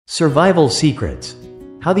Survival secrets.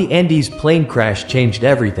 How the Andes plane crash changed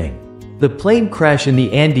everything. The plane crash in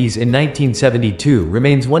the Andes in 1972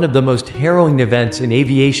 remains one of the most harrowing events in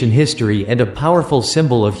aviation history and a powerful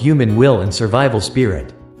symbol of human will and survival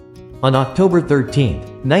spirit. On October 13,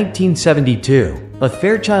 1972, a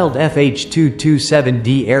Fairchild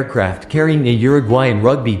FH-227D aircraft carrying a Uruguayan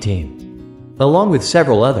rugby team, along with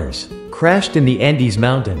several others, crashed in the Andes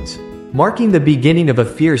Mountains, marking the beginning of a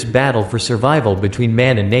fierce battle for survival between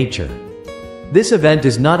man and nature. This event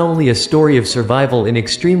is not only a story of survival in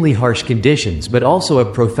extremely harsh conditions but also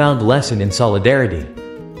a profound lesson in solidarity,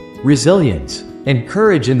 resilience, and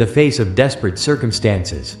courage in the face of desperate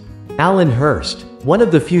circumstances. Alan Hurst, one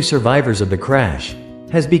of the few survivors of the crash,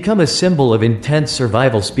 has become a symbol of intense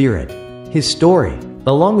survival spirit. His story,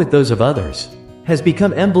 along with those of others, has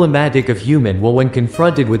become emblematic of human will when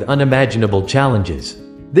confronted with unimaginable challenges.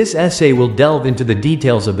 This essay will delve into the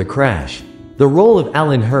details of the crash, the role of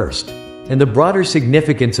Alan Hurst, and the broader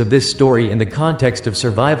significance of this story in the context of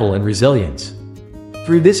survival and resilience.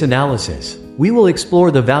 Through this analysis, we will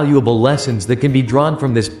explore the valuable lessons that can be drawn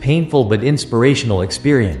from this painful but inspirational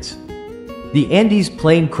experience. The Andes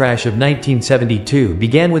plane crash of 1972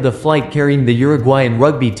 began with a flight carrying the Uruguayan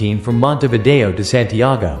rugby team from Montevideo to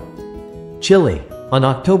Santiago, Chile. On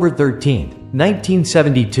October 13,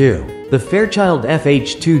 1972, the Fairchild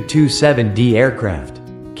FH-227D aircraft,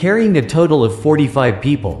 carrying a total of 45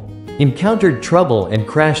 people, encountered trouble and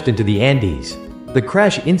crashed into the Andes. The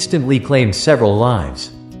crash instantly claimed several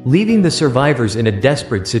lives, leaving the survivors in a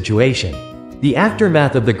desperate situation. The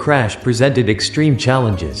aftermath of the crash presented extreme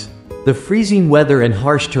challenges. The freezing weather and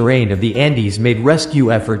harsh terrain of the Andes made rescue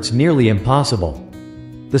efforts nearly impossible.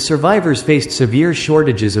 The survivors faced severe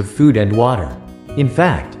shortages of food and water. In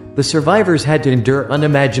fact, the survivors had to endure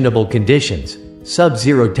unimaginable conditions,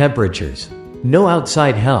 sub-zero temperatures, no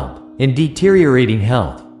outside help, and deteriorating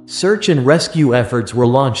health. Search and rescue efforts were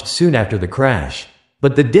launched soon after the crash,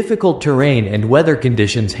 but the difficult terrain and weather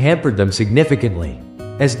conditions hampered them significantly.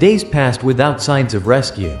 As days passed without signs of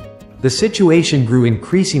rescue, the situation grew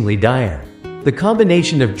increasingly dire. The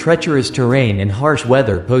combination of treacherous terrain and harsh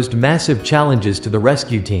weather posed massive challenges to the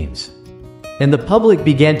rescue teams, and the public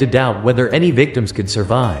began to doubt whether any victims could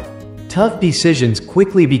survive. Tough decisions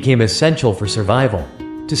quickly became essential for survival.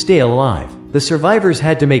 To stay alive, the survivors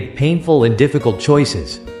had to make painful and difficult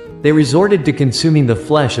choices. They resorted to consuming the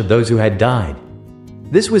flesh of those who had died.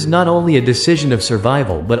 This was not only a decision of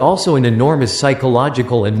survival but also an enormous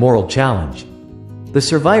psychological and moral challenge. The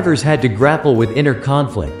survivors had to grapple with inner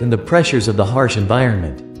conflict and the pressures of the harsh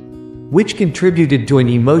environment, which contributed to an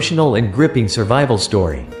emotional and gripping survival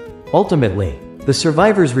story. Ultimately, the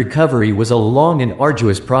survivors' recovery was a long and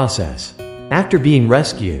arduous process. After being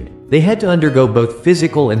rescued, they had to undergo both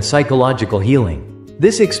physical and psychological healing.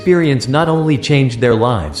 This experience not only changed their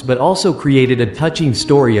lives but also created a touching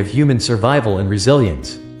story of human survival and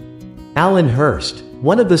resilience. Alan Hurst,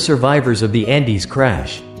 one of the survivors of the Andes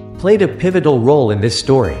crash, played a pivotal role in this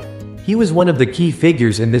story. He was one of the key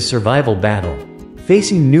figures in this survival battle,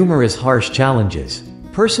 facing numerous harsh challenges.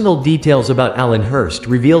 Personal details about Alan Hurst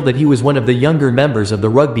reveal that he was one of the younger members of the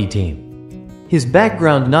rugby team. His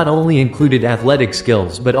background not only included athletic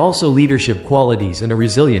skills but also leadership qualities and a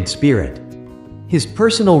resilient spirit. His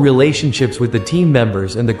personal relationships with the team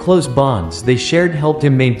members and the close bonds they shared helped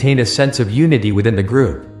him maintain a sense of unity within the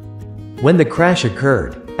group. When the crash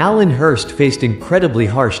occurred, Alan Hurst faced incredibly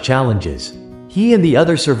harsh challenges. He and the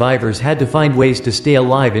other survivors had to find ways to stay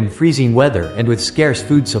alive in freezing weather and with scarce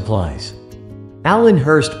food supplies. Alan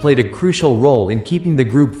Hurst played a crucial role in keeping the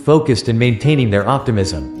group focused and maintaining their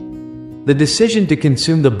optimism. The decision to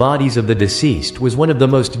consume the bodies of the deceased was one of the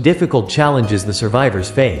most difficult challenges the survivors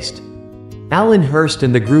faced. Alan Hurst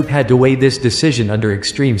and the group had to weigh this decision under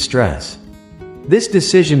extreme stress. This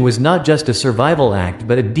decision was not just a survival act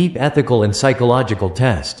but a deep ethical and psychological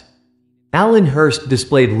test. Alan Hurst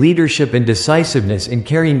displayed leadership and decisiveness in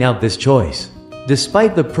carrying out this choice,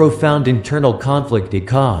 despite the profound internal conflict it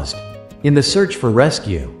caused. In the search for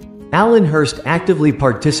rescue, Alan Hurst actively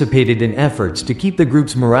participated in efforts to keep the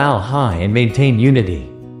group's morale high and maintain unity.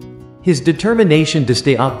 His determination to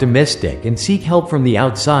stay optimistic and seek help from the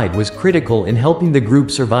outside was critical in helping the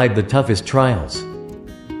group survive the toughest trials.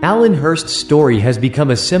 Alan Hurst's story has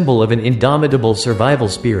become a symbol of an indomitable survival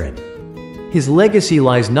spirit. His legacy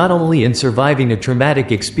lies not only in surviving a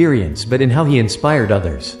traumatic experience but in how he inspired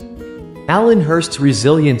others. Alan Hurst's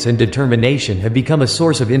resilience and determination have become a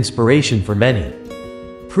source of inspiration for many,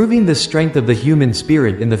 proving the strength of the human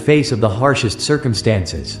spirit in the face of the harshest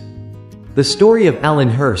circumstances. The story of Alan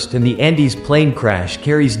Hurst and the Andes plane crash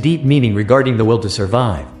carries deep meaning regarding the will to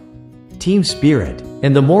survive, team spirit,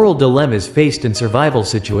 and the moral dilemmas faced in survival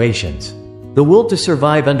situations. The will to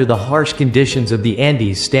survive under the harsh conditions of the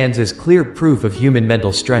Andes stands as clear proof of human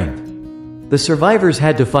mental strength. The survivors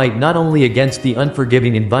had to fight not only against the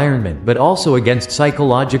unforgiving environment but also against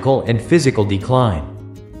psychological and physical decline.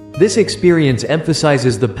 This experience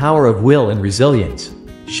emphasizes the power of will and resilience,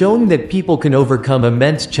 showing that people can overcome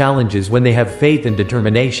immense challenges when they have faith and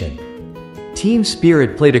determination. Team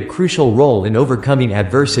spirit played a crucial role in overcoming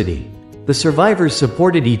adversity. The survivors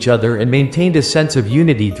supported each other and maintained a sense of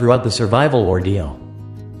unity throughout the survival ordeal.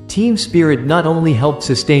 Team spirit not only helped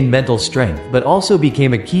sustain mental strength but also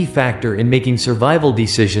became a key factor in making survival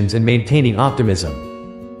decisions and maintaining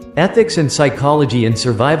optimism. Ethics and psychology in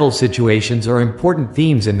survival situations are important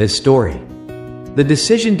themes in this story. The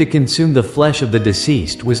decision to consume the flesh of the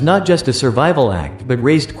deceased was not just a survival act but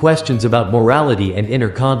raised questions about morality and inner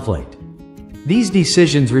conflict. These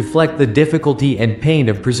decisions reflect the difficulty and pain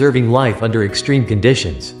of preserving life under extreme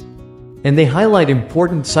conditions, and they highlight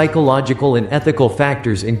important psychological and ethical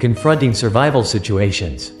factors in confronting survival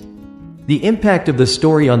situations. The impact of the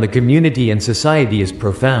story on the community and society is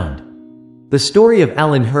profound. The story of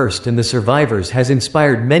Alan Hurst and the survivors has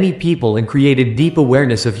inspired many people and created deep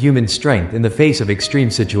awareness of human strength in the face of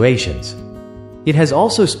extreme situations. It has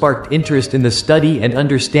also sparked interest in the study and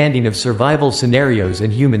understanding of survival scenarios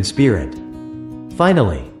and human spirit.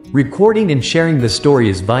 Finally, recording and sharing the story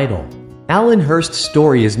is vital. Alan Hurst's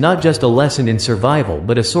story is not just a lesson in survival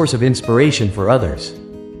but a source of inspiration for others.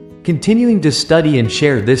 Continuing to study and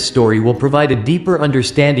share this story will provide a deeper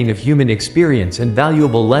understanding of human experience and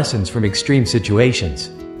valuable lessons from extreme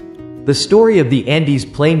situations. The story of the Andes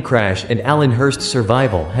plane crash and Alan Hurst's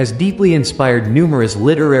survival has deeply inspired numerous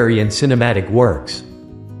literary and cinematic works.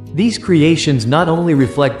 These creations not only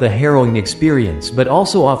reflect the harrowing experience but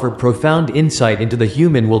also offer profound insight into the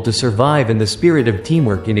human will to survive and the spirit of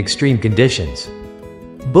teamwork in extreme conditions.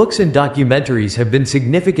 Books and documentaries have been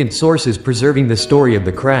significant sources preserving the story of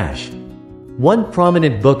the crash. One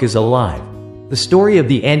prominent book is Alive: The Story of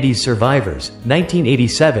the Andes Survivors,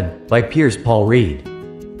 1987, by Piers Paul Reed.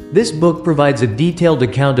 This book provides a detailed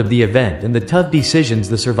account of the event and the tough decisions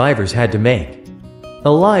the survivors had to make.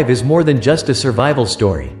 Alive is more than just a survival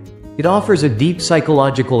story. It offers a deep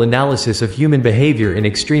psychological analysis of human behavior in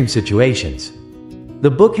extreme situations. The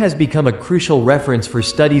book has become a crucial reference for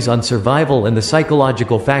studies on survival and the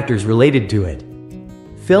psychological factors related to it.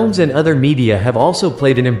 Films and other media have also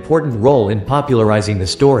played an important role in popularizing the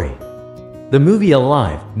story. The movie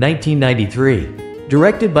Alive, 1993,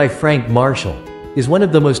 directed by Frank Marshall, is one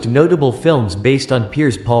of the most notable films based on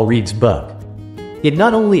Piers Paul Reed's book. It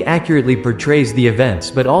not only accurately portrays the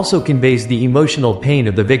events but also conveys the emotional pain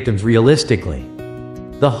of the victims realistically.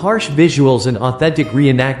 The harsh visuals and authentic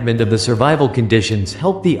reenactment of the survival conditions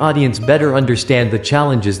help the audience better understand the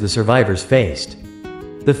challenges the survivors faced.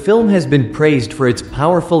 The film has been praised for its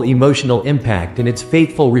powerful emotional impact and its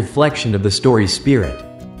faithful reflection of the story's spirit.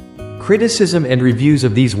 Criticism and reviews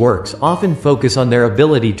of these works often focus on their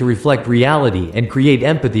ability to reflect reality and create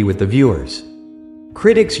empathy with the viewers.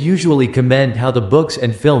 Critics usually commend how the books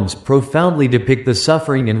and films profoundly depict the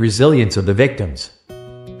suffering and resilience of the victims.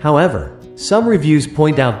 However, some reviews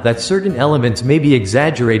point out that certain elements may be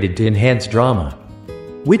exaggerated to enhance drama,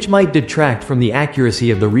 which might detract from the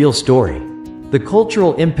accuracy of the real story. The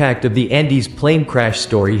cultural impact of the Andes plane crash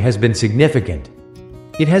story has been significant.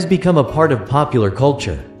 It has become a part of popular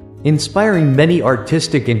culture, inspiring many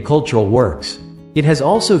artistic and cultural works. It has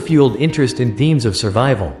also fueled interest in themes of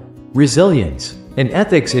survival, resilience, and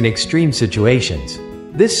ethics in extreme situations.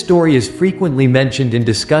 This story is frequently mentioned in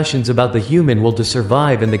discussions about the human will to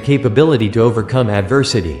survive and the capability to overcome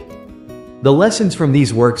adversity. The lessons from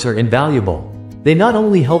these works are invaluable. They not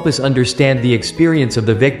only help us understand the experience of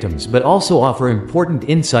the victims but also offer important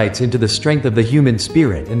insights into the strength of the human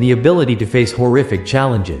spirit and the ability to face horrific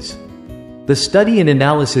challenges. The study and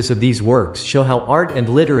analysis of these works show how art and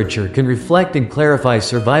literature can reflect and clarify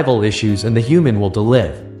survival issues and the human will to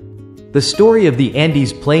live. The story of the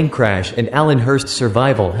Andes plane crash and Alan Hurst's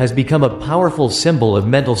survival has become a powerful symbol of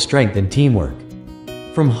mental strength and teamwork.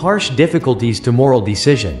 From harsh difficulties to moral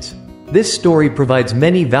decisions, this story provides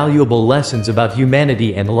many valuable lessons about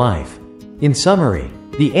humanity and life. In summary,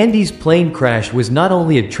 the Andes plane crash was not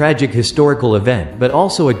only a tragic historical event but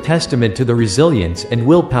also a testament to the resilience and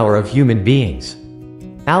willpower of human beings.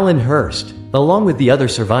 Alan Hurst, along with the other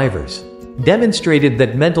survivors, demonstrated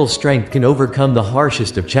that mental strength can overcome the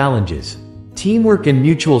harshest of challenges. Teamwork and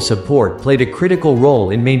mutual support played a critical role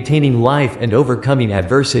in maintaining life and overcoming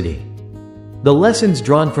adversity. The lessons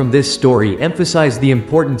drawn from this story emphasize the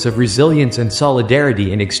importance of resilience and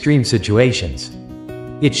solidarity in extreme situations.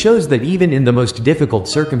 It shows that even in the most difficult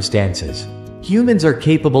circumstances, Humans are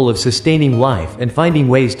capable of sustaining life and finding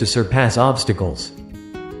ways to surpass obstacles.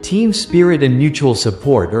 Team spirit and mutual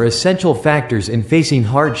support are essential factors in facing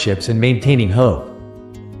hardships and maintaining hope.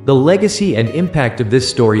 The legacy and impact of this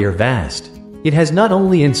story are vast. It has not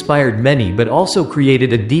only inspired many but also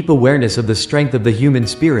created a deep awareness of the strength of the human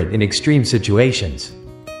spirit in extreme situations.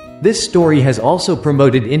 This story has also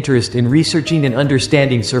promoted interest in researching and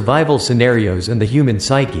understanding survival scenarios and the human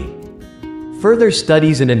psyche. Further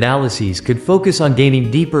studies and analyses could focus on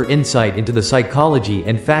gaining deeper insight into the psychology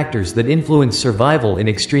and factors that influence survival in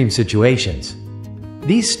extreme situations.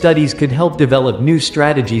 These studies could help develop new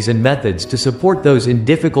strategies and methods to support those in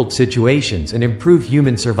difficult situations and improve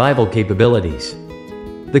human survival capabilities.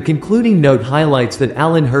 The concluding note highlights that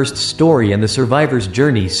Alan Hurst's story and the survivor's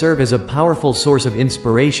journey serve as a powerful source of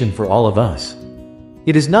inspiration for all of us.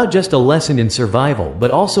 It is not just a lesson in survival but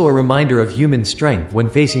also a reminder of human strength when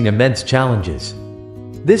facing immense challenges.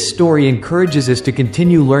 This story encourages us to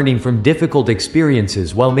continue learning from difficult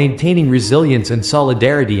experiences while maintaining resilience and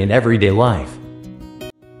solidarity in everyday life.